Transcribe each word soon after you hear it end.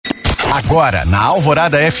Agora, na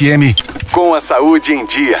Alvorada FM, com a saúde em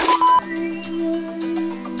dia.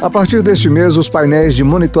 A partir deste mês, os painéis de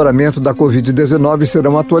monitoramento da Covid-19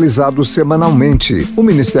 serão atualizados semanalmente. O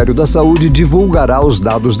Ministério da Saúde divulgará os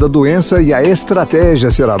dados da doença e a estratégia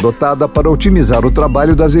será adotada para otimizar o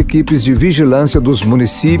trabalho das equipes de vigilância dos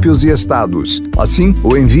municípios e estados. Assim,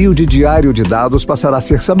 o envio de diário de dados passará a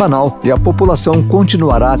ser semanal e a população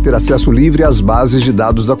continuará a ter acesso livre às bases de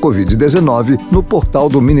dados da Covid-19 no portal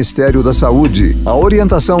do Ministério da Saúde. A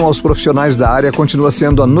orientação aos profissionais da área continua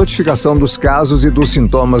sendo a notificação dos casos e dos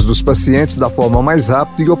sintomas dos pacientes da forma mais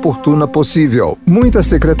rápida e oportuna possível. Muitas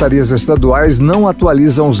secretarias estaduais não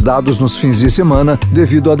atualizam os dados nos fins de semana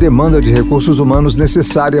devido à demanda de recursos humanos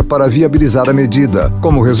necessária para viabilizar a medida.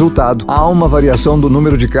 Como resultado, há uma variação do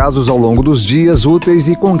número de casos ao longo dos dias úteis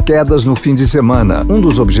e com quedas no fim de semana. Um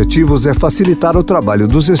dos objetivos é facilitar o trabalho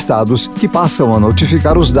dos estados, que passam a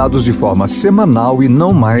notificar os dados de forma semanal e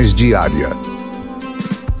não mais diária.